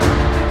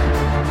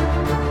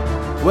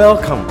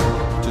Welcome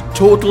to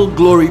Total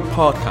Glory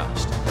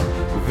Podcast.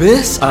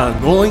 This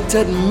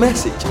anointed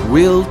message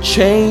will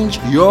change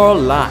your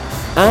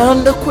life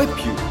and equip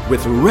you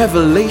with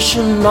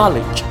revelation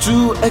knowledge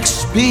to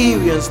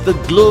experience the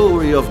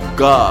glory of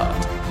God.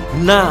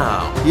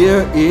 Now,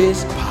 here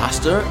is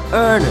Pastor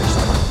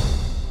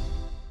Ernest.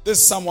 This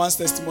is someone's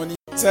testimony.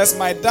 It says,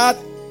 my dad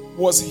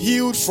was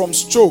healed from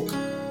stroke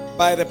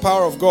by the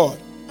power of God.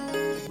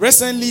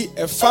 Recently,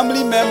 a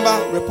family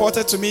member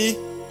reported to me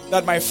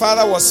that my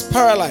father was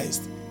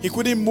paralyzed. He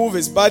couldn't move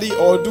his body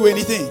or do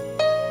anything.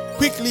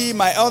 Quickly,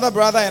 my elder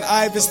brother and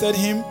I visited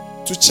him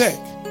to check.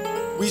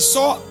 We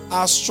saw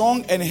our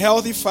strong and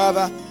healthy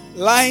father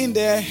lying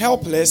there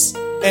helpless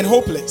and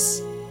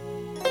hopeless.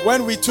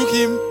 When we took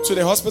him to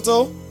the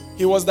hospital,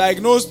 he was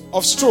diagnosed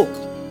of stroke.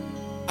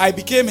 I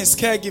became his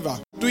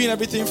caregiver, doing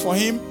everything for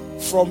him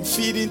from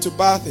feeding to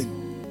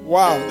bathing.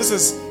 Wow, this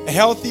is a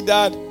healthy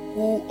dad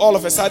who all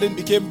of a sudden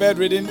became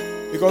bedridden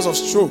because of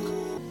stroke.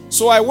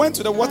 So I went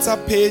to the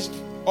WhatsApp page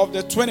of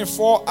the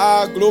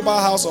 24-hour Global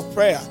House of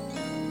Prayer.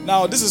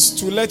 Now, this is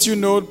to let you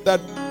know that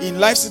in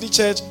Life City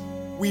Church,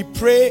 we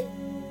pray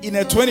in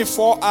a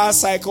 24-hour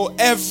cycle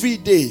every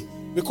day.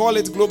 We call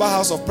it Global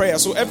House of Prayer.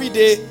 So every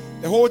day,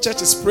 the whole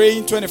church is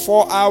praying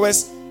 24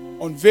 hours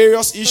on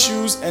various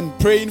issues and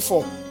praying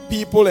for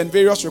people and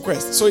various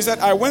requests. So he said,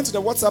 I went to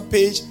the WhatsApp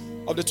page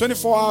of the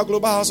 24-hour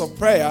Global House of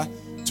Prayer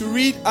to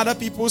read other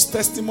people's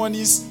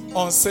testimonies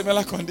on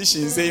similar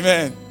conditions.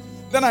 Amen.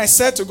 Then I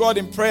said to God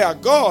in prayer,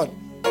 God,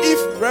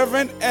 if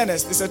Reverend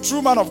Ernest is a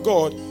true man of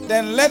God,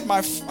 then let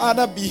my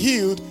father be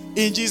healed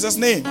in Jesus'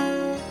 name.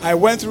 I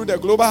went through the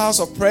Global House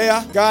of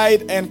Prayer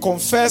guide and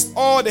confessed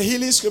all the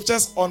healing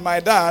scriptures on my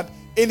dad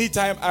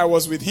anytime I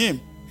was with him.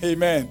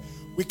 Amen.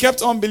 We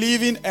kept on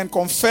believing and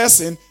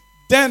confessing.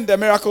 Then the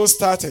miracle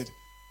started.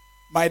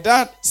 My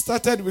dad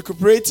started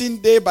recuperating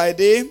day by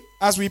day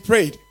as we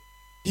prayed.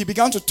 He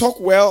began to talk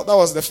well. That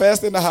was the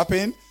first thing that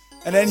happened.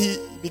 And then he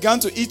began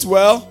to eat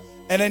well.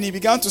 And then he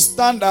began to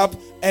stand up.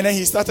 And then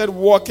he started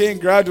walking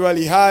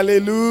gradually.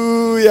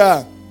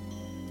 Hallelujah.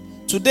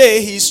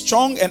 Today, he is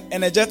strong and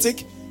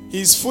energetic.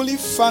 He is fully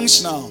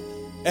functional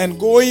and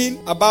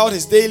going about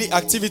his daily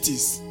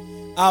activities.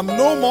 I'm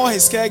no more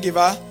his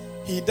caregiver.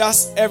 He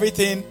does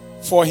everything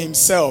for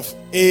himself.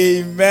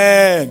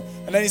 Amen.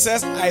 And then he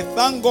says, I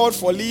thank God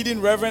for leading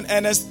Reverend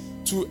Ernest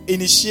to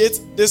initiate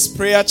this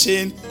prayer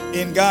chain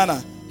in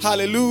Ghana.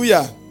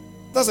 Hallelujah.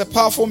 That's a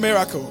powerful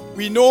miracle.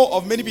 We know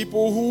of many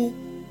people who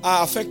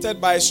are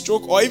affected by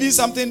stroke or even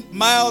something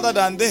milder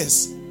than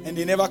this, and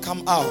they never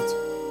come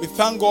out. We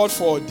thank God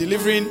for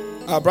delivering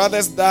our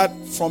brother's dad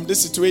from this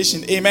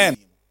situation. Amen.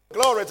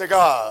 Glory to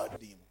God.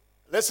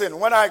 Listen,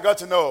 when I got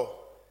to know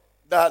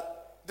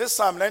that this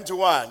Psalm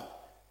 91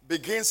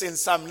 begins in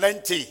Psalm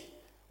 90,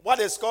 what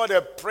is called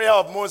a prayer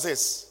of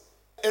Moses,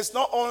 it's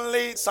not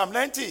only Psalm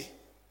 90,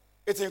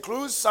 it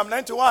includes Psalm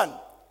 91,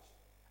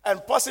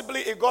 and possibly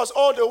it goes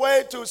all the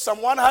way to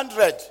Psalm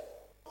 100.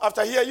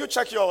 After here, you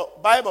check your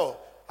Bible.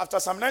 After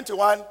Psalm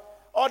 91,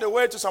 all the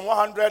way to Psalm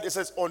 100, it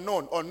says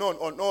unknown, unknown,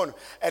 unknown.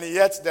 And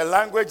yet the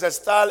language, the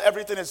style,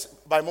 everything is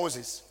by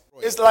Moses.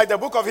 It's like the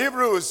book of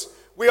Hebrews.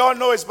 We all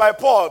know it's by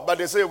Paul, but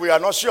they say we are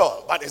not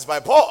sure, but it's by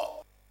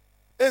Paul.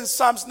 In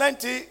Psalms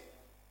 90,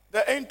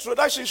 the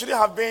introduction shouldn't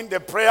have been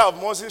the prayer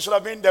of Moses. It should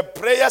have been the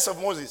prayers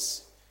of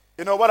Moses.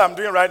 You know what I'm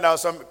doing right now?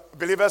 Some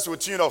believers will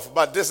tune off,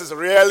 but this is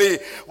really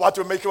what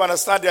will make you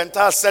understand the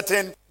entire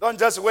setting. Don't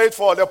just wait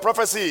for the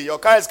prophecy. Your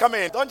car is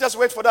coming. Don't just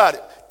wait for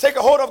that. Take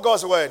a hold of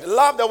God's word.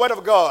 Love the word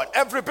of God,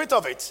 every bit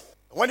of it.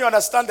 When you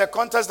understand the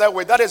context that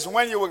way, that is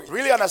when you will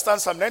really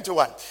understand Psalm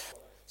 91.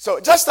 So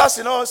just as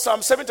you know,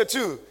 Psalm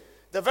 72,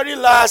 the very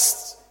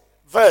last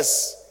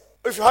verse,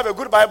 if you have a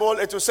good Bible,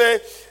 it will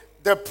say,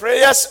 the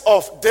prayers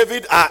of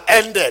David are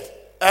ended.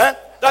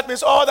 That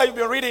means all that you've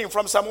been reading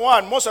from Psalm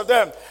 1, most of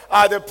them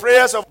are the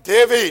prayers of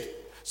David.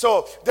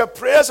 So the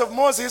prayers of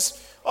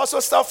Moses also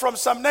start from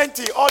Psalm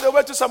 90 all the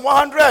way to Psalm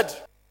 100.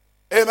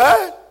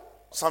 Amen?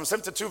 Psalm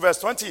 72 verse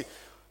 20.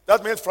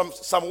 That means from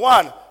Psalm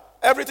 1,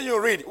 everything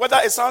you read, whether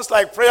it sounds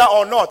like prayer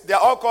or not, they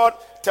are all called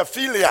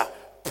tephilia,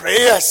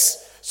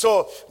 prayers.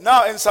 So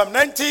now in Psalm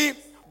 90,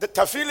 the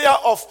tephilia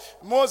of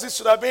Moses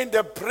should have been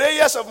the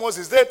prayers of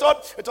Moses. They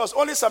thought it was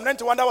only Psalm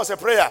 91 that was a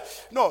prayer.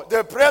 No,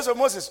 the prayers of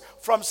Moses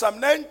from Psalm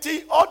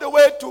 90 all the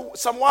way to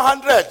Psalm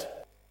 100.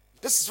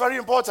 This is very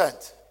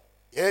important.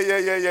 Yeah.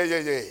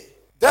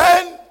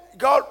 Then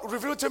God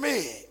revealed to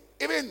me,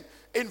 even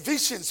in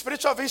visions,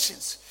 spiritual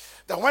visions,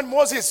 that when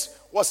Moses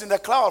was in the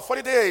cloud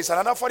 40 days and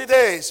another 40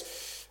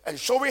 days and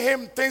showing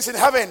him things in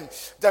heaven,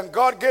 then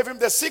God gave him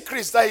the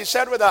secrets that he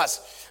shared with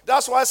us.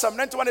 That's why Psalm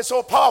 91 is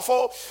so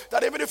powerful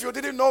that even if you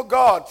didn't know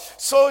God,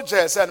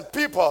 soldiers and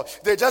people,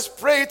 they just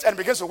prayed and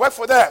begin to work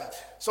for them.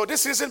 So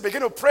this season,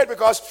 begin to pray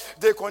because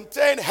they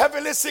contain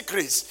heavenly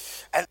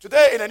secrets. And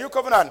today in the New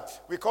Covenant,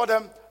 we call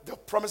them the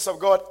promise of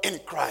God in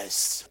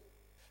Christ.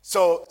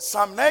 So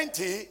Psalm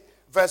 90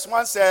 verse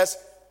 1 says,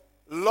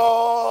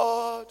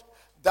 Lord,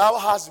 thou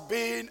hast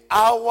been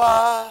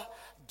our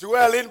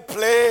dwelling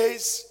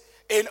place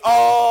in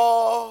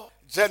all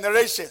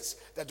generations.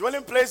 the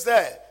dwelling place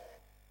there,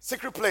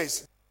 secret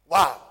place.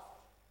 Wow.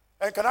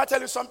 And can I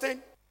tell you something?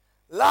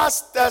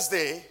 Last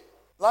Thursday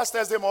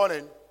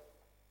morning,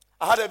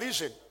 I had a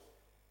vision.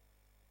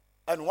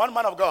 And one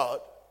man of God,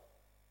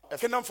 a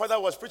kingdom father,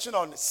 was preaching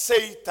on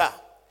Seita.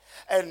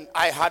 And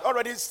I had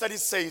already studied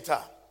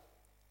Seita.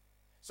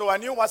 So I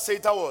knew what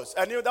Seita was.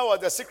 I knew that was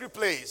the secret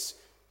place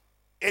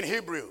in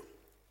Hebrew.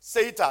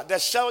 Seita, the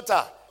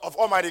shelter of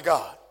Almighty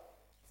God.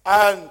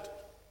 And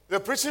the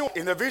preaching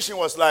in the vision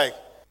was like,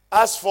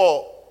 as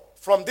for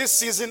from this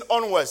season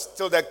onwards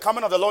till the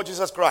coming of the Lord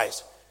Jesus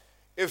Christ,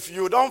 if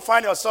you don't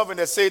find yourself in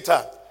the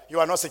Seita, you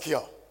are not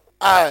secure.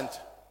 And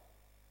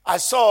I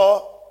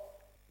saw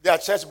their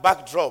church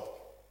backdrop,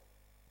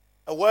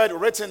 a word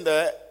written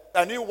there.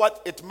 I knew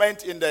what it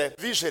meant in the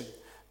vision.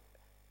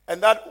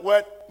 And that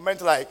word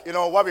meant like,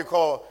 what we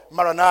call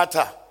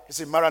Maranatha. You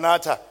see,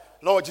 Maranatha,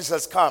 Lord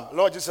Jesus come,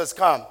 Lord Jesus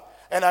come.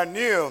 And I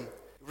knew,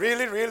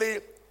 really,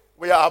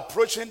 we are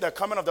approaching the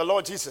coming of the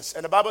Lord Jesus.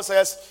 And the Bible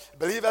says,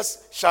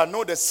 believers shall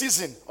know the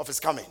season of his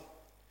coming.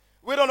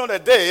 We don't know the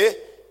day,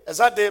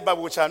 exact day,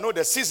 but we shall know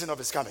the season of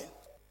his coming.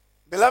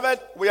 Beloved,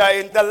 we are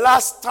in the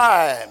last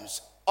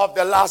times of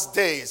the last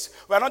days.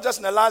 We are not just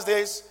in the last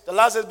days. The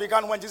last days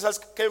began when Jesus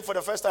came for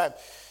the first time.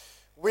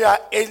 We are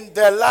in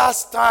the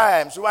last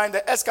times. We are in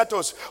the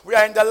eschatos. We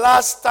are in the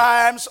last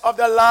times of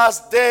the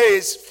last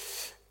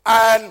days.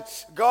 And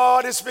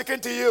God is speaking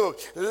to you.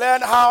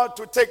 Learn how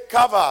to take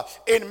cover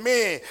in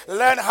me.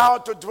 Learn how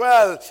to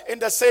dwell in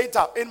the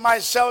Seita, in my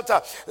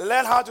shelter.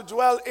 Learn how to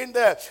dwell in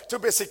there to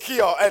be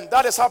secure. And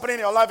that is happening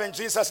in your life in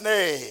Jesus'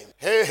 name.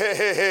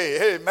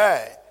 Hey,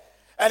 amen.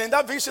 And in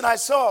that vision I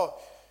saw,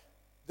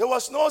 there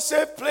was no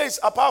safe place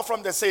apart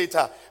from the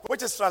Seita,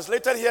 which is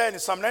translated here in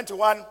Psalm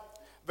 91,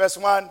 verse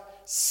 1,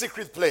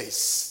 secret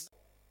place.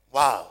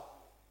 Wow.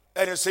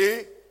 And you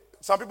see,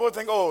 some people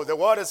think, the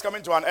world is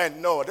coming to an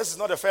end. No, this is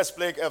not the first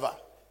plague ever.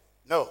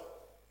 No.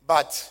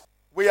 But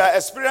we are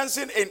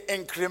experiencing in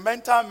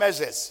incremental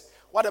measures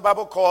what the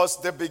Bible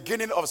calls the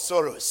beginning of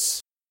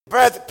sorrows.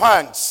 Birth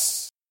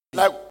pangs.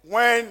 Like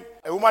when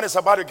a woman is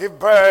about to give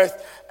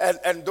birth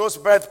and those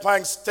birth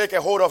pangs take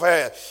a hold of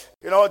her.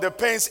 The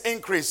pains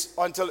increase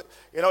until,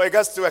 it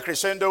gets to a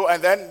crescendo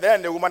and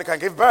then the woman can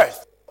give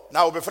birth.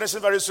 Now, we'll be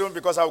finishing very soon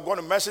because I'm going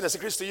to mention the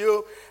secrets to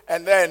you.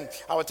 And then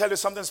I will tell you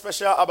something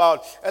special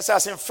about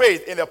exercising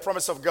faith in the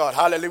promise of God.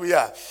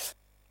 Hallelujah.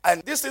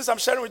 And these things I'm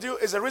sharing with you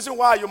is the reason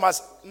why you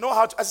must know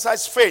how to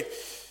exercise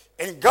faith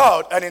in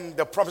God and in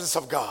the promises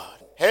of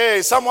God.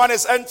 Hey, someone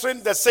is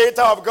entering the Seita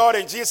of God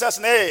in Jesus'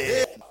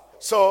 name.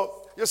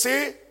 So, you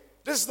see,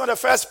 this is not the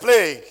first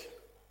plague.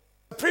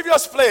 The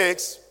previous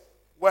plagues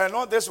were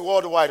not this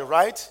worldwide,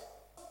 right?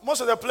 Most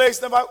of the plagues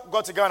never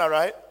got to Ghana,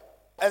 right?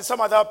 And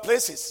some other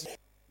places.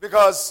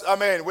 Because,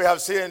 we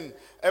have seen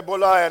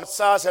Ebola and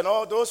SARS and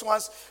all those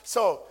ones.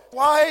 So,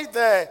 why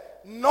the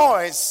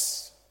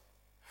noise?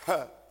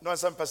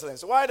 Noise and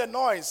pestilence. Why the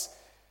noise?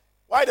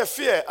 Why the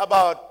fear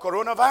about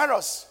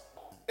coronavirus?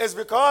 It's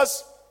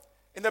because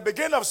in the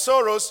beginning of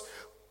sorrows,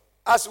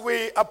 as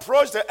we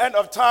approach the end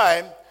of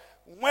time,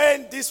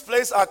 when these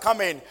plagues are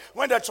coming,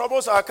 when the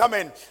troubles are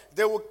coming,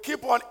 they will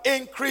keep on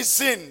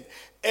increasing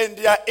in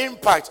their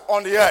impact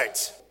on the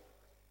earth.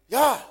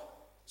 Yeah.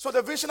 So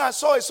the vision I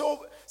saw is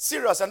so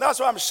serious, and that's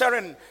why I'm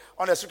sharing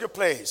on the secret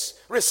place.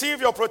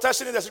 Receive your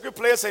protection in the secret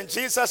place in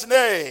Jesus'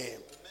 name. Amen.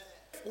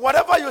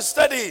 Whatever you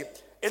study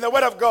in the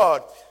Word of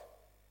God,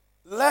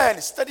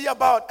 study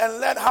about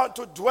and learn how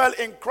to dwell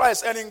in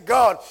Christ and in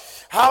God.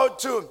 How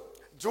to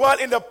dwell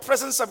in the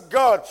presence of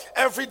God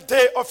every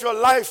day of your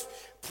life,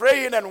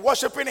 praying and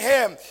worshiping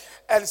Him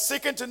and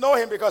seeking to know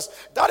Him, because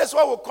that is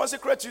what will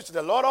consecrate you to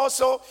the Lord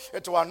also.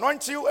 It will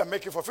anoint you and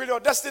make you fulfill your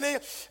destiny,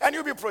 and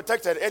you'll be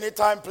protected.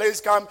 Anytime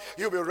plagues come,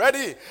 you'll be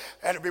ready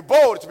and be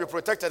bold to be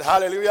protected.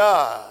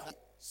 Hallelujah.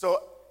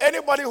 So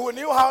anybody who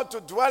knew how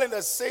to dwell in the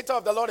Seita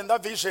of the Lord in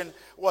that vision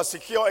was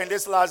secure in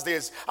these last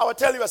days. I will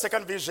tell you a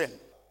second vision.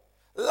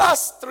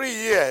 Last 3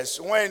 years,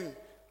 when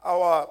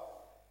our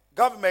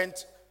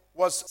government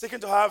was seeking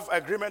to have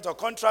agreement or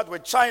contract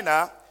with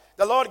China,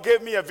 the Lord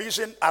gave me a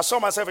vision. I saw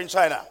myself in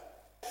China.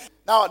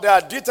 Now, there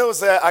are details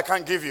there I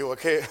can't give you,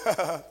 okay?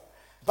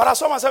 But I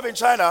saw myself in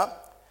China,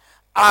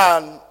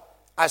 and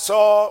I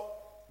saw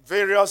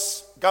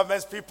various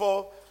governments,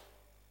 people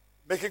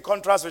making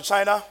contracts with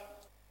China.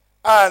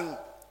 And,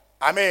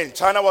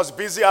 China was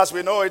busy as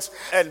we know it,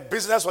 and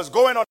business was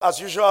going on as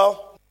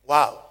usual.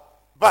 Wow.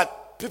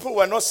 But people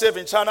were not safe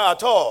in China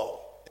at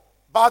all.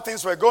 Bad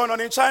things were going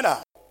on in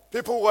China.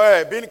 People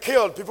were being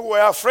killed. People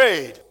were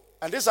afraid.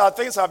 And these are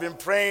things I've been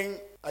praying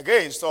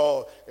against,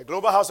 or a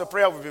global house of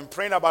prayer. We've been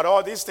praying about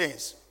all these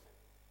things.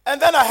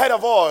 And then I heard a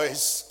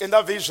voice in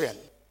that vision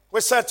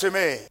which said to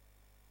me,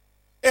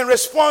 in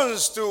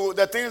response to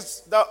the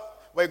things that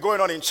were going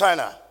on in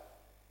China,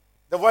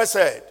 the voice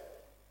said,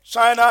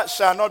 China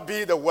shall not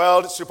be the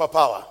world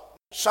superpower.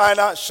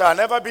 China shall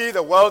never be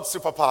the world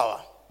superpower.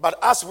 But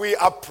as we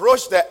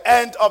approach the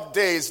end of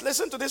days,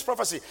 listen to this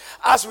prophecy.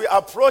 As we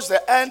approach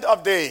the end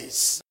of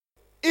days,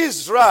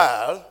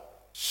 Israel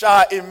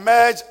shall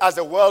emerge as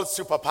the world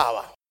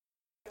superpower.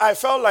 I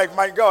felt like,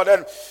 my God,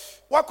 and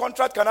what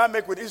contract can I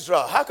make with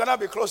Israel? How can I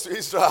be close to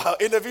Israel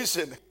in a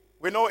vision?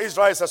 We know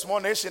Israel is a small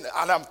nation,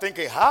 and I'm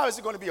thinking, how is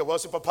it going to be a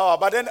world superpower?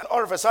 But then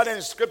all of a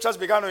sudden, scriptures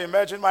began to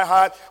emerge in my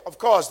heart. Of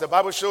course, the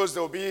Bible shows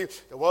there will be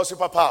the world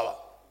superpower.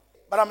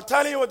 But I'm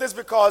telling you this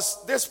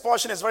because this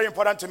portion is very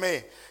important to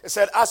me. It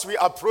said, as we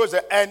approach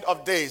the end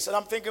of days. And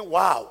I'm thinking,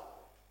 wow,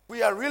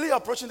 we are really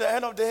approaching the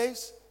end of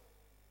days?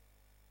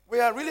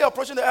 We are really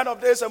approaching the end of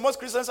days, and most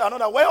Christians are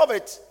not aware of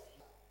it.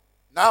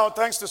 Now,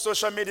 thanks to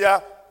social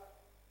media,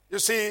 you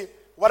see,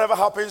 whatever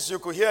happens, you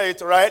could hear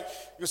it, right?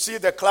 You see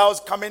the clouds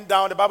coming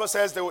down. The Bible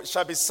says there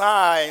shall be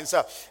signs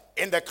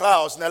in the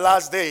clouds in the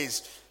last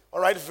days. All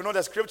right, if you know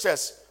the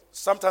scriptures,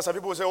 sometimes some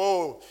people say,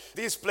 oh,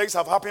 these plagues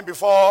have happened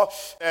before,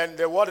 and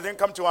the world didn't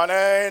come to an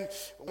end.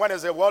 When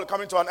is the world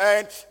coming to an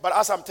end? But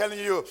as I'm telling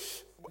you,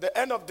 the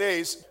end of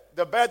days,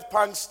 the birth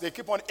pangs, they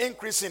keep on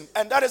increasing.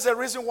 And that is the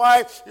reason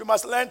why you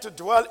must learn to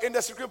dwell in the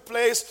secret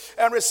place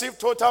and receive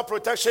total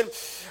protection.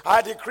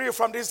 I decree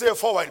from this day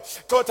forward,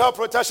 total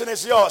protection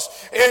is yours.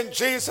 In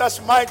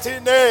Jesus' mighty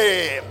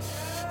name.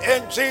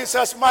 In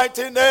Jesus'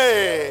 mighty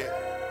name.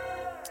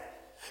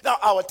 Now,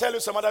 I will tell you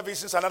some other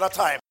visions another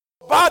time.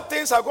 Bad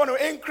things are going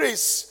to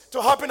increase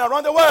to happen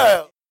around the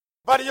world.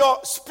 But your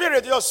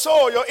spirit, your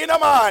soul, your inner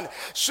man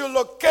should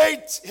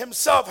locate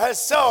himself,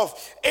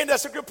 herself in the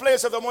secret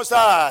place of the Most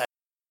High.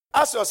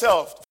 Ask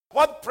yourself,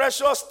 what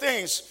precious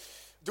things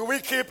do we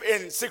keep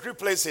in secret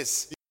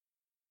places?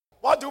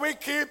 What do we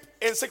keep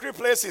in secret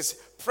places?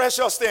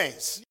 Precious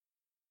things.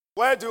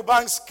 Where do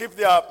banks keep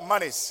their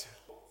monies?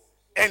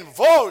 In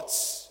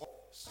vaults.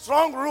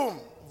 Strong room.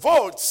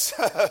 Vaults.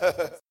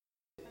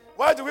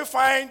 Where do we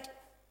find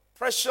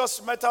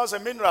precious metals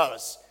and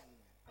minerals?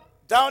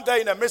 Down there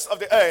in the midst of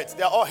the earth.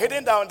 They are all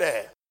hidden down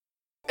there.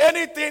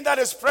 Anything that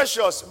is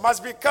precious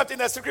must be kept in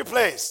a secret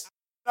place.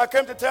 I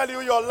came to tell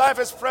you your life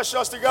is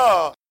precious to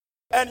God.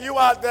 And you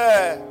are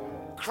the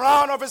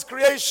crown of His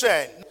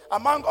creation.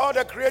 Among all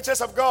the creatures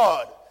of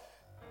God,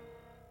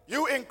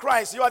 you in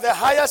Christ, you are the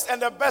highest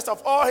and the best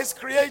of all His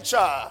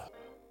creature.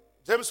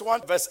 James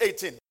 1 verse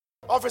 18.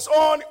 Of His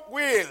own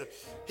will,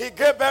 He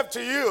gave birth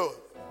to you.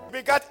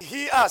 Begat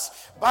He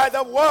us by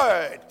the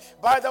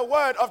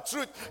word of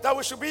truth, that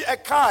we should be a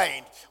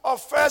kind of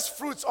first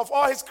fruits of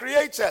all His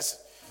creatures.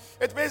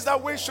 It means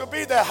that we should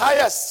be the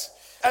highest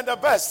and the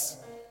best.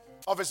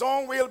 Of His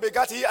own will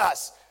begat He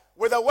us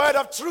with the word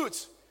of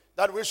truth,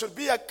 that we should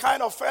be a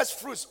kind of first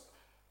fruits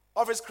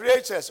of His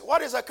creatures.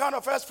 What is a kind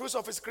of first fruits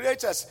of His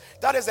creatures?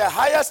 That is the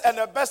highest and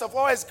the best of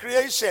all His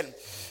creation.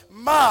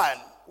 Man,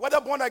 whether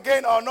born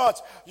again or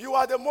not, you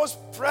are the most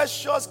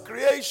precious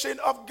creation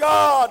of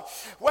God.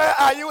 Where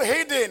are you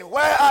hidden?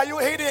 Where are you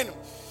hidden?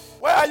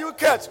 Where are you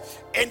kept?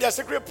 In the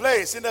secret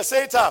place, in the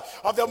center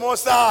of the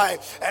Most High.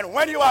 And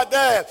when you are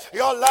there,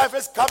 your life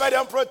is covered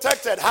and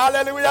protected.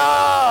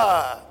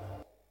 Hallelujah.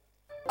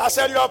 I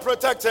said you are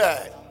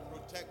protected.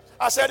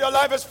 I said your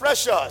life is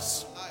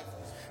precious.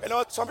 You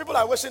know, some people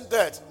are wishing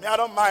dead. Me, I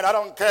don't mind. I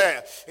don't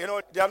care. You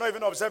know, they are not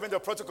even observing the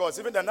protocols,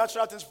 even the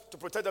natural things to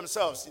protect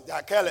themselves. They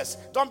are careless.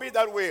 Don't be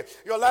that way.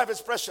 Your life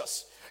is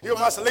precious. You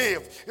must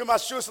live. You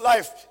must choose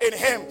life in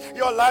Him.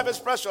 Your life is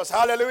precious.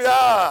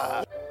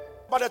 Hallelujah.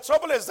 But the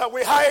trouble is that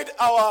we hide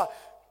our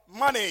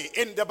money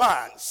in the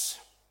banks.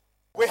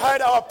 We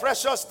hide our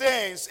precious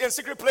things in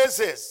secret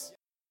places.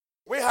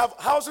 We have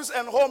houses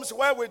and homes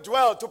where we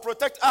dwell to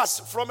protect us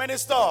from any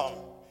storm.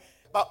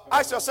 But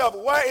ask yourself,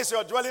 where is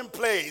your dwelling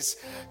place?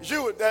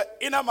 You, the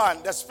inner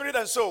man, the spirit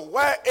and soul,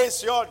 where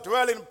is your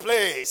dwelling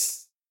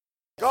place?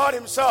 God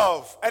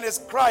Himself and His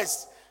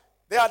Christ,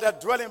 they are the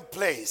dwelling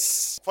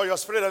place for your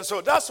spirit and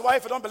soul. That's why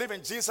if you don't believe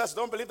in Jesus,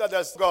 don't believe that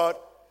there's God,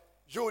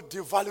 you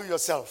devalue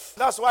yourself.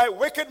 That's why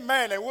wicked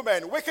men and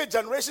women, wicked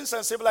generations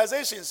and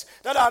civilizations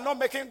that are not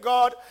making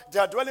God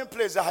their dwelling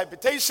place, their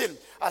habitation,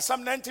 as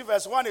Psalm 90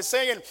 verse 1 is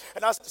saying,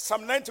 and as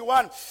Psalm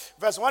 91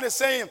 verse 1 is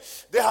saying,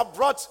 they have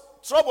brought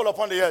trouble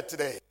upon the earth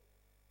today.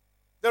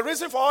 The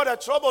reason for all the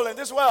trouble in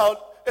this world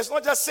is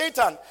not just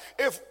Satan.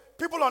 If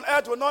people on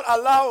earth will not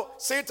allow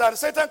Satan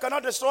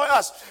cannot destroy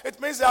us.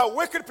 It means there are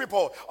wicked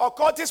people,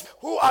 occultists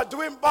who are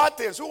doing bad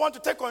things, who want to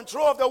take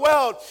control of the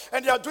world,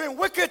 and they are doing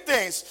wicked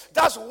things.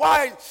 That's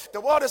why the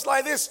world is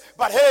like this.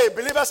 But hey,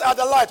 believers are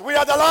the light. We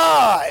are the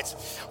light.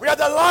 We are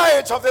the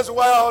light of this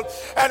world,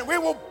 and we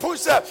will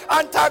push the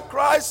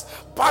Antichrist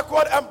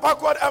backward and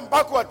backward and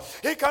backward.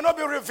 He cannot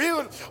be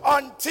revealed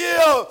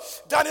until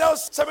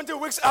Daniel's 70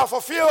 weeks are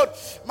fulfilled.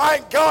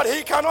 My God,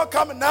 he cannot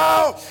come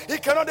now. He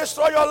cannot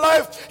destroy your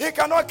life. He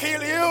cannot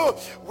kill you.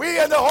 We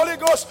and the Holy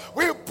Ghost,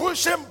 we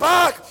push him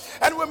back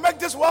and we make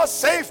this world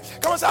safe.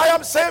 Come on, say, I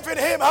am safe in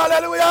Him.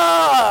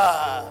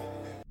 Hallelujah.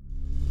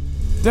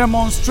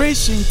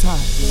 Demonstration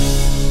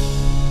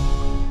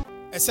time.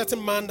 A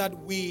certain man that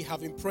we have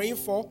been praying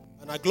for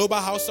in our global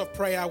house of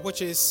prayer,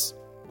 which is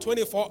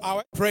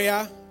 24-hour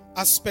prayer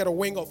as per the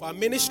wing of our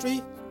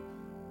ministry,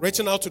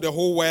 reaching out to the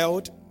whole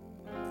world.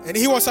 And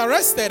he was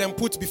arrested and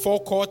put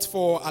before court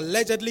for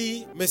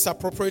allegedly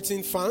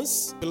misappropriating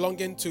funds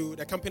belonging to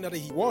the company that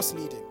he was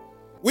leading.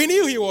 We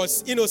knew he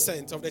was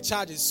innocent of the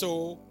charges,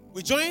 so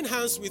We joined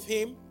hands with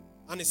him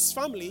and his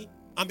family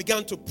and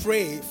began to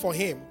pray for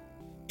him.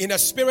 In the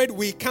spirit,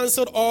 we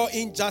canceled all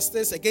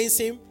injustice against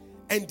him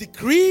and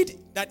decreed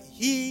that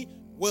he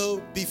will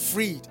be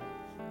freed.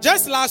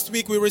 Just last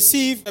week, we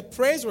received a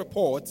praise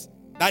report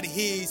that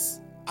he is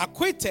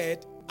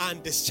acquitted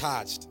and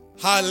discharged.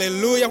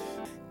 Hallelujah.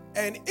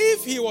 And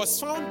if he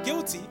was found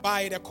guilty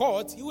by the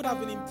court, he would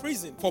have been in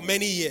prison for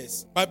many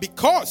years. But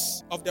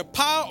because of the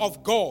power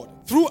of God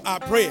through our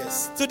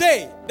prayers,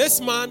 today,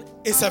 this man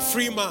is a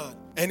free man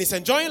and is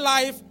enjoying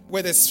life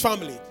with his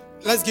family.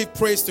 Let's give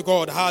praise to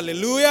God.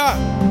 Hallelujah.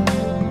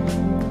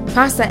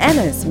 Pastor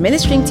Ennis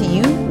ministering to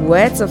you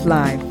words of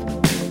life.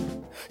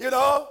 You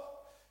know,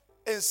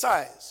 in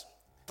science,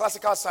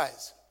 classical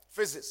science,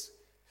 physics,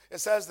 it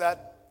says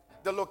that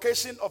the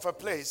location of a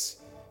place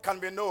can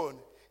be known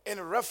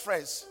in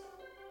reference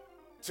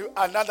to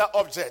another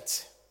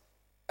object,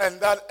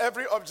 and that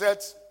every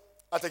object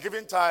at a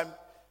given time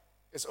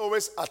is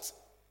always at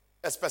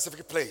a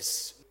specific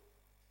place.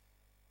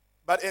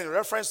 But in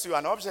reference to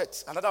an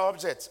object, another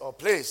object or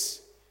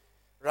place,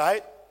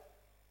 right?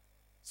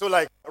 So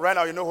like right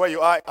now you know where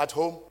you are at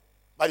home,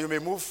 but you may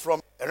move from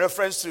a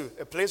reference to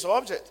a place or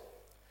object.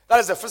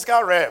 That is the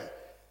physical realm.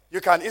 You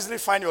can easily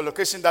find your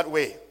location that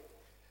way.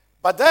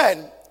 But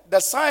then the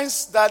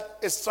science that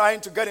is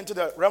trying to get into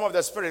the realm of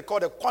the spirit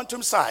called the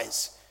quantum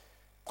science,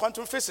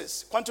 quantum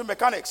physics, quantum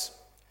mechanics.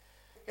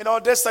 You know,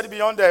 they study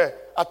beyond the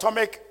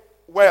atomic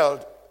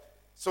world.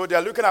 So they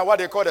are looking at what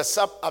they call the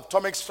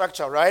subatomic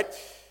structure, right?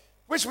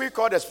 Which we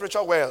call the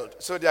spiritual world.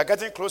 So they are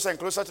getting closer and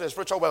closer to the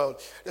spiritual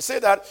world. They say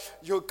that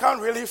you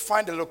can't really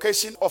find the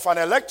location of an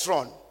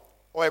electron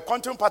or a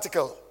quantum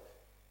particle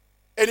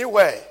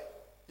anywhere.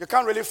 You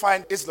can't really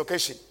find its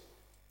location.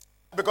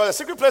 Because the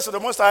secret place of the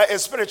Most High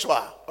is spiritual.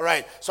 All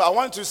right. So I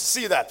want to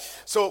see that.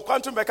 So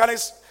quantum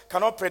mechanics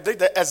cannot predict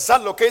the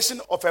exact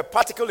location of a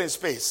particle in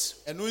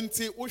space.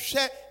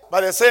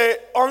 But they say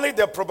only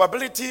the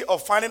probability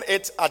of finding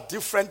it at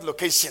different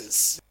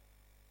locations.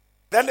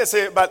 Then they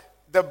say, but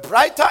the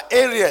brighter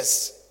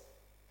areas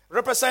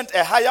represent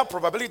a higher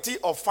probability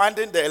of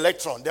finding the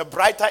electron, the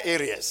brighter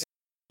areas.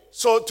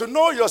 So to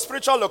know your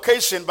spiritual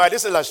location by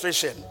this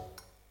illustration,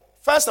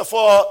 first of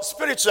all,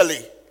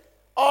 spiritually,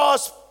 all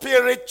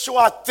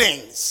spiritual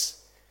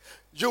things,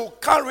 you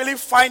can't really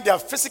find their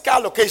physical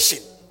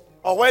location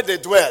or where they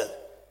dwell.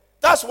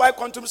 That's why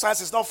quantum science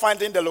is not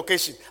finding the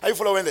location. Are you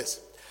following this?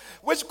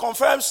 Which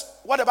confirms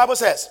what the Bible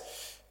says.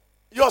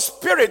 Your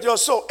spirit, your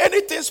soul,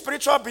 anything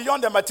spiritual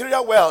beyond the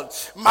material world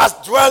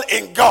must dwell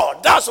in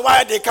God. That's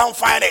why they can't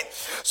find it.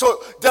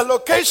 So the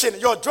location,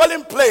 your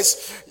dwelling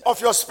place of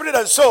your spirit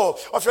and soul,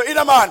 of your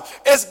inner man,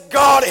 is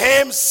God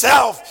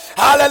himself.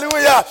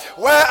 Hallelujah.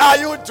 Where are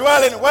you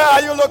dwelling? Where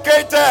are you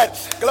located?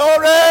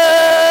 Glory.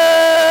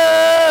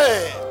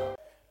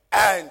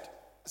 And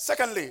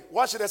secondly,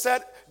 what should I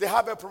said? They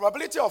have a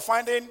probability of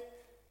finding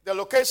the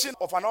location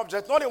of an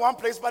object, not in one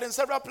place, but in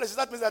several places.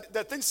 That means that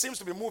the thing seems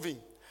to be moving,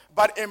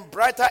 but in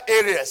brighter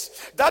areas.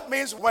 That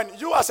means when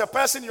you as a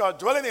person, you are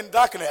dwelling in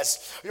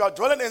darkness, you are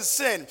dwelling in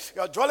sin,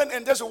 you are dwelling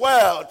in this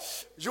world,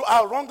 you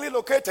are wrongly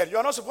located. You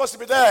are not supposed to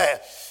be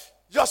there.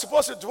 You are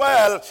supposed to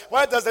dwell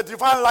where there's the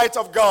divine light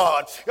of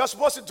God. You are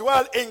supposed to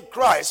dwell in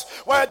Christ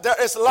where there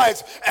is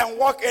light and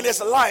walk in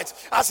his light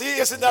as he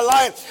is in the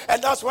light.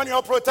 And that's when you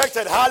are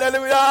protected.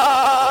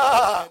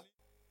 Hallelujah.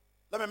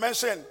 Let me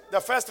mention the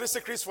first three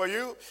secrets for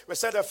you. We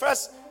said the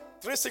first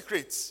three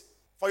secrets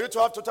for you to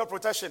have total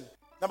protection.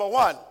 Number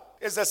one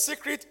is the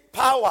secret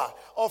power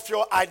of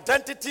your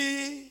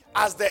identity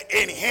as the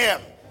in him.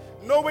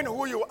 Knowing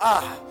who you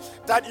are,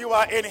 that you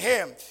are in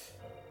him.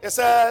 It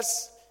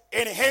says,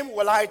 in him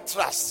will I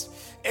trust.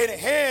 In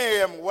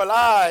him will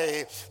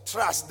I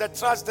trust. The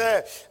trust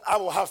there, I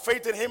will have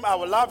faith in him. I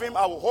will love him.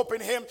 I will hope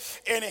in him.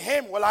 In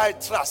him will I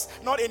trust.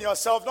 Not in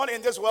yourself, not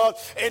in this world.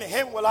 In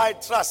him will I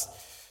trust.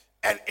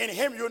 And in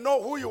him, you know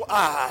who you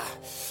are.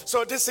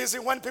 So this is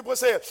when people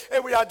say, hey,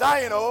 we are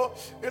dying, oh.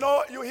 You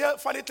know, you hear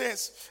funny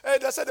things. Hey,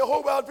 they say the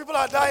whole world, people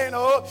are dying,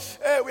 oh.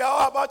 Hey, we are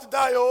all about to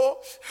die, oh.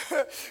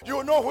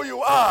 You know who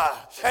you are.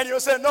 And you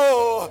say,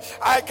 no,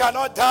 I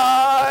cannot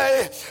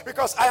die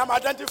because I am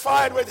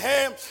identified with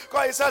him.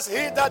 Because he says,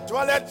 he that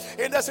dwelleth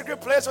in the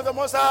secret place of the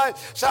Most High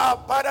shall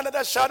abide under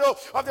the shadow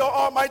of the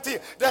Almighty.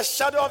 The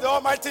shadow of the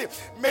Almighty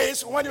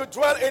means when you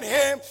dwell in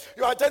him,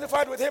 you are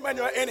identified with him and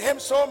you are in him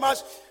so much.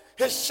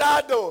 His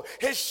shadow,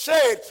 his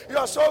shade, you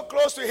are so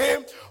close to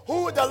him.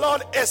 Who the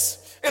Lord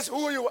is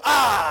who you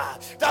are.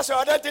 That's your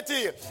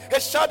identity.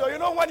 His shadow. You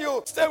know when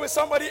you stay with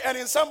somebody and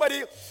in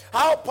somebody,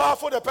 how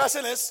powerful the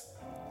person is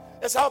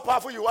how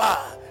powerful you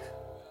are.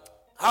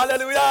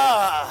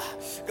 Hallelujah.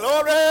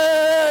 Glory.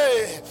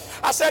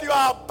 I said you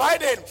are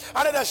abiding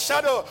under the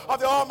shadow of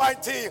the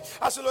Almighty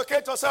as you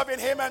locate yourself in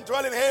him and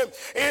dwell in him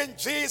in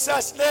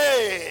Jesus'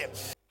 name.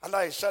 Under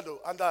his shadow,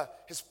 under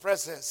his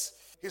presence.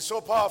 He's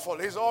so powerful.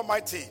 He's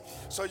almighty.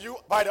 So you,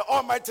 by the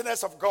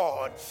almightiness of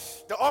God,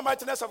 the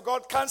almightiness of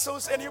God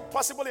cancels any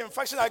possible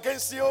infection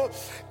against you,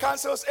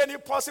 cancels any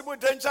possible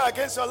danger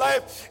against your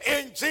life.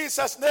 In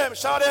Jesus' name,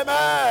 shout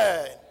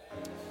amen.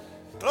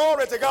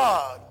 Glory to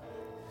God.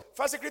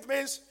 First secret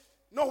means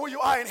know who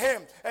you are in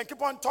him and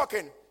keep on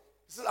talking.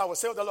 This is I will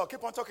say of the Lord.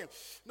 Keep on talking.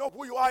 Know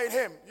who you are in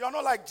him. You are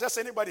not like just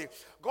anybody.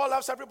 God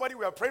loves everybody.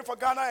 We are praying for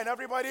Ghana and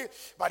everybody.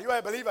 But you are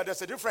a believer.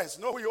 There's a difference.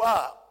 Know who you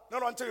are.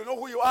 Not until you know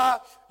who you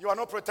are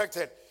not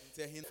protected.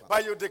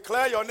 But you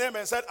declare your name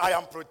and said, I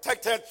am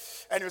protected.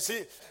 And you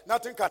see,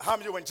 nothing can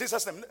harm you in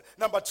Jesus' name.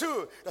 Number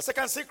 2, the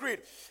second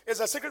secret is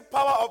the secret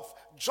power of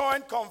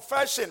joint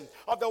confession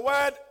of the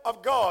word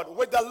of God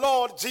with the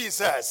Lord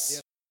Jesus. Yeah.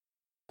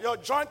 Your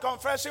joint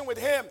confession with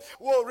him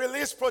will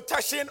release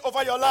protection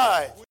over your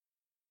life.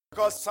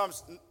 Because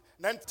Psalms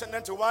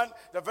 91,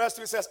 the verse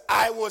 3 says,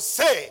 I will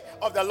say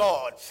of the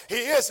Lord, he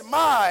is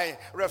my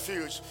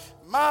refuge,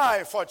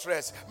 my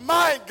fortress,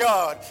 my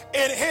God.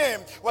 In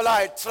him will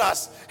I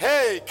trust.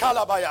 Hey,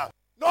 Kalabaya.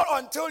 Not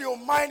until you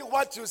mind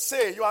what you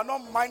say, you are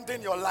not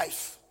minding your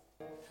life.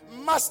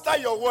 Master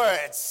your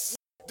words.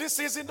 This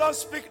season, don't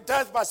speak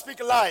death, but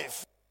speak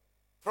life.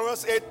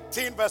 Proverbs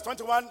 18, verse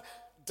 21,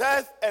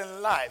 death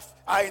and life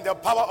are in the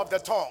power of the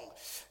tongue.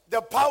 The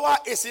power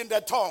is in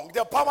the tongue.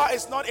 The power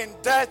is not in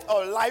death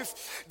or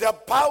life. The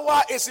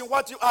power is in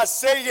what you are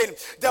saying.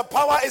 The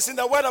power is in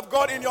the word of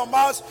God in your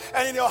mouth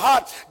and in your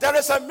heart. There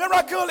is a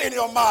miracle in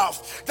your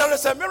mouth. There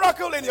is a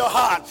miracle in your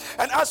heart.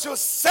 And as you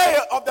say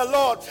of the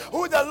Lord,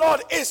 who the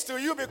Lord is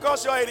to you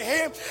because you are in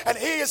him and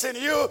he is in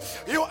you,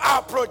 you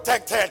are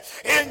protected.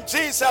 In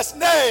Jesus'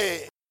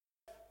 name.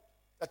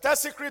 The third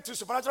secret to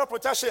supernatural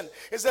protection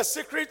is the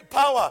secret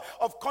power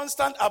of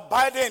constant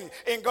abiding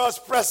in God's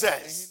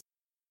presence.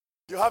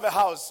 You have a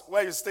house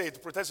where you stay to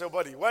protect your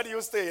body. Where do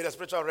you stay in the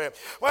spiritual realm?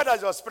 Where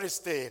does your spirit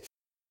stay?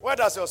 Where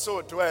does your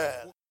soul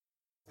dwell?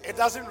 It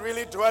doesn't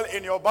really dwell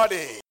in your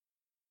body.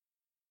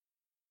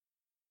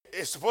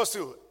 It's supposed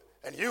to.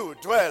 And you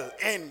dwell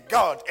in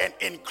God and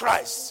in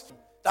Christ.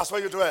 That's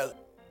where you dwell.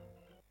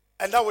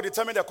 And that will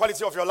determine the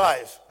quality of your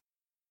life.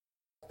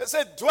 They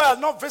say dwell,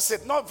 not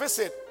visit, not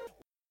visit.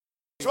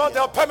 Dwell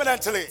there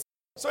permanently.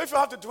 So if you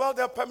have to dwell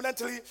there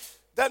permanently,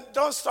 then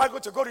don't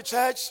struggle to go to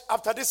church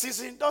after this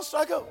season. Don't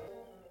struggle.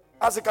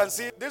 As you can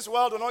see, this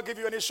world will not give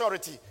you any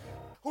surety.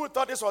 Who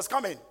thought this was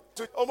coming?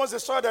 To almost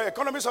destroy the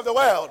economies of the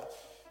world.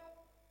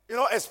 You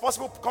know, as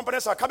possible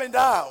companies are coming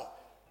down.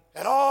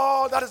 And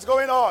all that is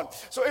going on.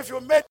 So if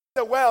you make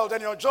the world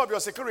and your job your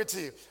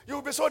security, you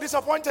will be so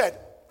disappointed.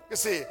 You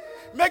see,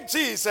 make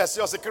Jesus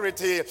your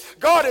security.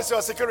 God is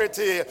your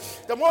security.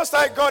 The Most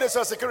High God is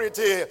your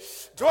security.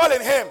 Dwell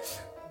in him.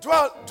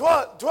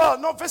 Dwell,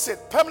 not visit.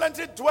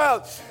 Permanently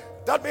dwell.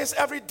 That means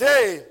every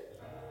day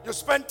you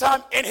spend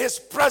time in his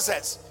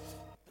presence.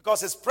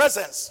 Because his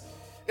presence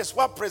is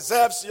what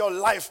preserves your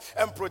life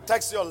and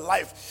protects your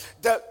life.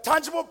 The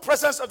tangible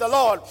presence of the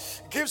Lord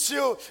gives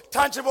you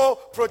tangible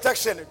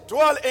protection.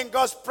 Dwell in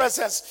God's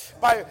presence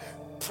by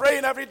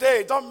praying every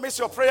day. Don't miss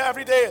your prayer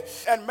every day.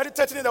 And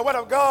meditating in the word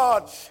of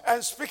God.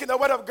 And speaking the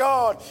word of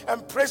God.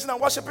 And praising and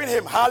worshiping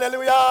him.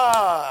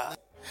 Hallelujah.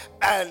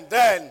 And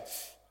then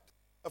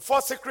the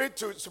fourth secret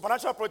to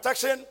supernatural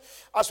protection,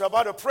 as we're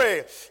about to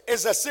pray,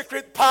 is the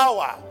secret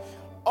power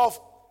of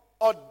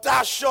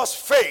audacious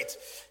faith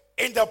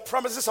in the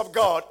promises of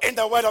God, in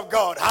the word of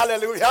God.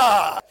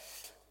 Hallelujah.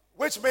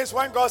 Which means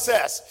when God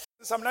says,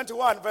 Psalm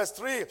 91 verse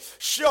 3,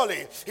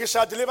 surely he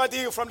shall deliver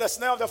thee from the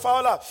snare of the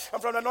fowler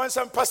and from the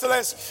noisome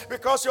pestilence,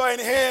 because you are in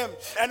him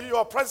and you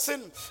are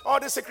practicing all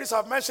the secrets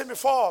I've mentioned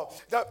before.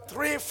 The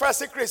 3 first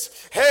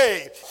secrets.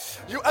 Hey,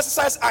 you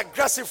exercise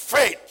aggressive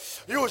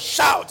faith. You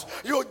shout,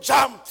 you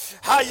jump,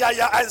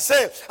 and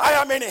say, I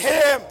am in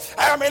him,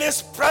 I am in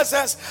his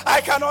presence, I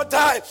cannot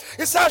die.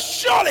 He says,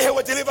 surely he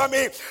will deliver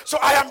me. So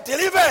I am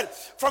delivered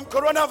from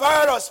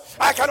coronavirus.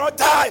 I cannot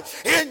die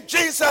in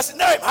Jesus'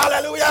 name.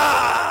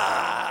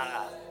 Hallelujah.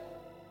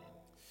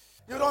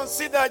 You don't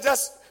sit there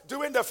just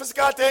doing the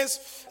physical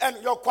things and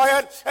you're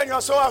quiet and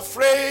you're so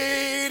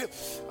afraid.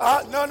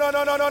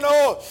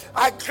 No.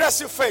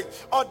 Aggressive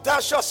faith,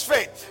 audacious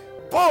faith.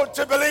 Bold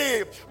to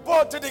believe,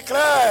 bold to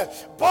declare,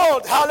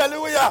 bold,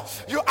 hallelujah.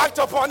 You act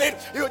upon it,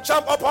 you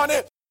jump upon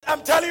it.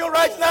 I'm telling you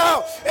right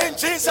now, in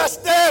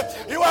Jesus' name,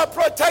 you are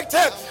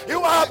protected,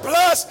 you are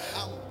blessed.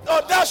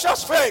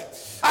 Audacious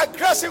faith,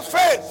 aggressive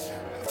faith.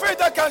 Faith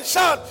that can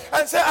shout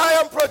and say, I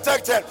am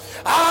protected.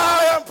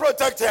 I am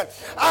protected.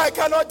 I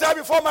cannot die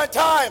before my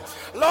time.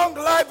 Long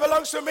life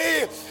belongs to me.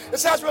 It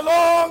says, with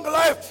long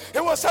life, he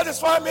will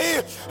satisfy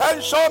me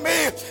and show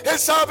me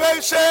his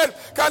salvation.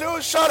 Can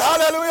you shout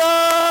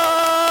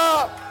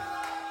hallelujah?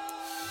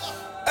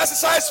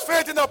 Exercise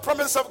faith in the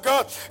promise of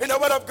God, in the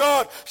word of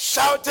God.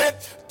 Shout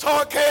it,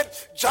 talk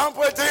it, jump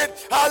with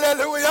it.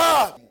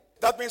 Hallelujah.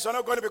 That means we're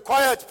not going to be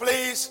quiet,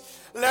 please.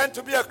 Learn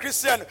to be a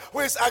Christian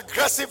who is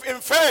aggressive in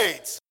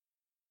faith.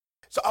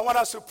 So I want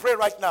us to pray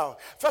right now.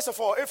 First of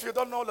all, if you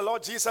don't know the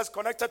Lord Jesus,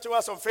 connected to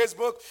us on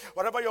Facebook,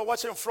 wherever you're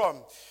watching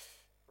from,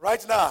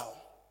 right now,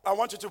 I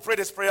want you to pray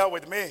this prayer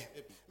with me.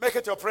 Make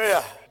it your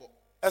prayer.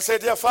 And say,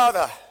 dear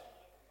Father,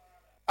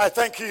 I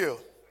thank you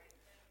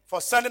for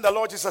sending the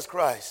Lord Jesus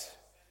Christ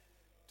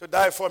to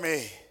die for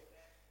me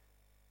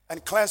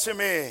and cleansing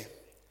me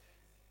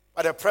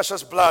by the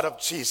precious blood of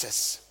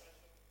Jesus.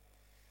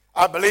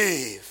 I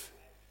believe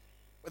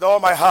with all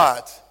my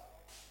heart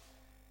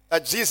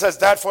that Jesus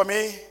died for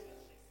me,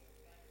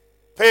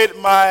 paid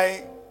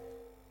my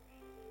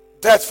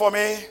debt for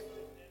me.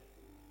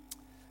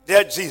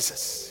 Dear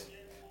Jesus,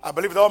 I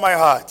believe with all my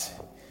heart,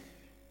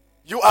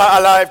 you are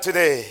alive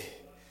today.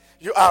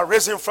 You are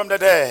risen from the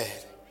dead.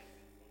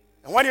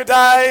 And when you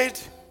died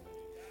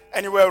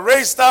and you were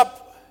raised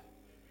up,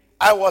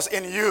 I was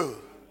in you.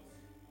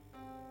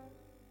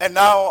 And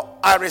now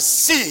I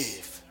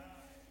receive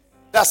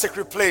that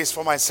secret place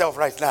for myself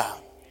right now.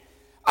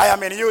 I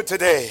am in you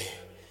today.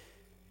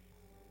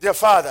 Dear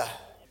Father,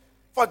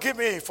 forgive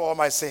me for all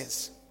my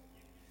sins.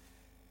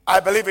 I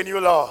believe in you,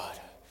 Lord.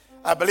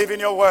 I believe in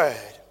your word.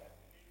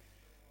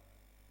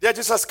 Dear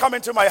Jesus, come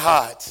into my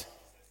heart.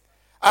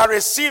 I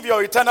receive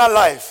your eternal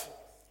life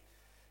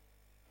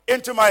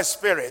into my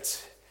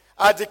spirit.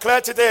 I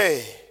declare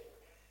today,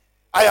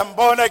 I am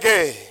born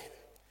again.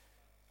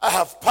 I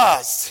have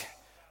passed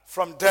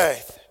from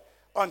death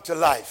unto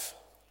life.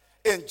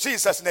 In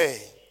Jesus'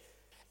 name,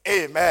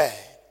 amen.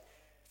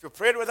 If you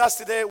prayed with us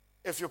today,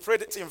 if you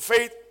prayed it in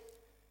faith,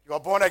 you are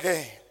born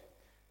again.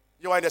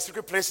 You are in the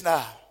secret place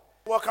now.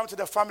 Welcome to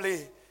the family.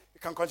 You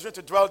can continue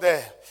to dwell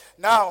there.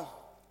 Now,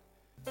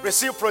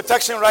 receive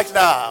protection right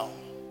now.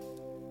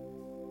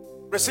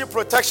 Receive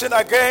protection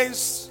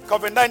against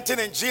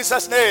COVID-19 in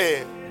Jesus'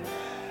 name.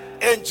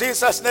 In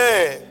Jesus'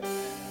 name.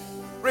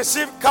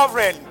 Receive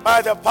covering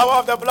by the power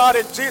of the blood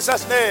in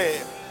Jesus'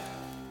 name.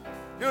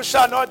 You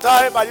shall not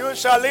die, but you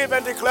shall live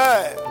and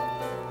declare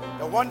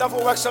the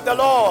wonderful works of the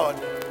Lord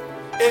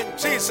in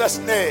Jesus'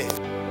 name.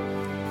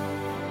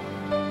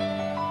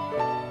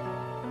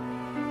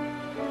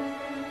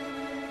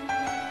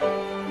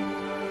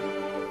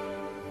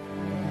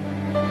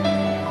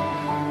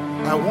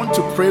 I want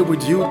to pray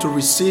with you to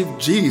receive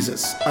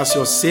Jesus as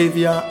your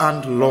Savior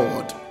and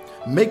Lord.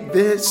 Make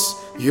this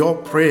your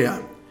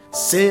prayer.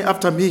 Say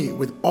after me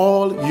with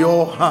all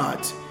your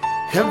heart.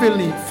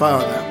 Heavenly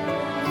Father,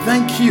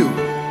 thank you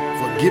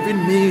for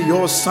giving me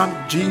your Son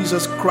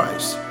Jesus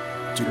Christ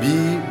to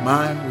be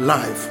my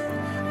life.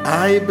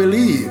 I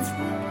believe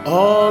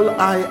all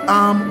I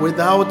am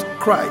without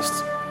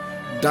Christ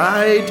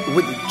died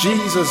with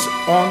Jesus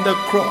on the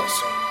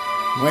cross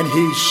when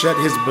he shed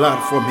his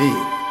blood for me.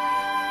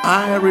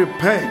 I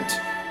repent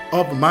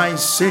of my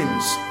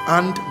sins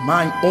and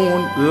my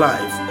own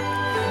life.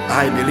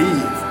 I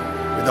believe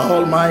with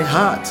all my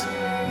heart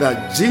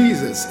that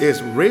Jesus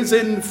is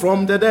risen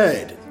from the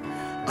dead,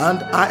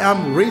 and I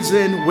am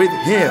risen with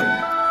him.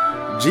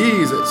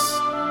 Jesus,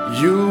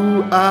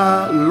 you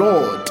are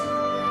Lord.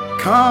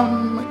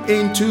 Come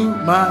into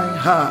my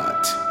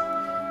heart.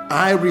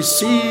 I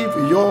receive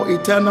your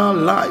eternal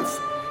life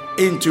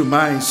into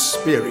my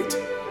spirit.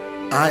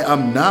 I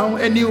am now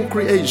a new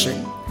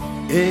creation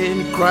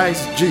in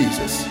Christ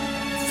Jesus.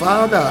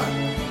 Father,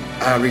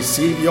 I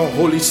receive your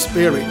Holy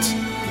Spirit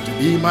to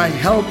be my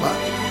helper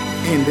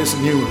in this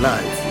new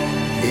life.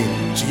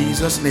 In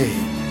Jesus'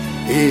 name,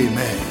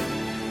 amen.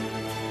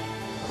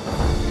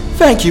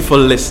 Thank you for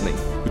listening.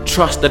 We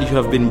trust that you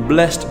have been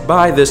blessed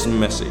by this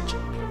message.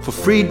 For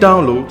free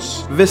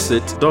downloads,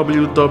 visit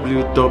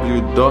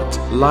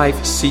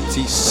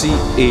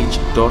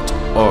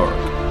www.lifecitych.org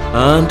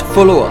and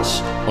follow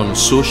us on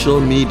social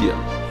media.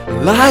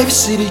 Life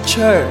City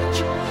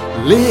Church,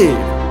 live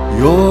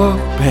your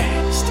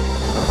best.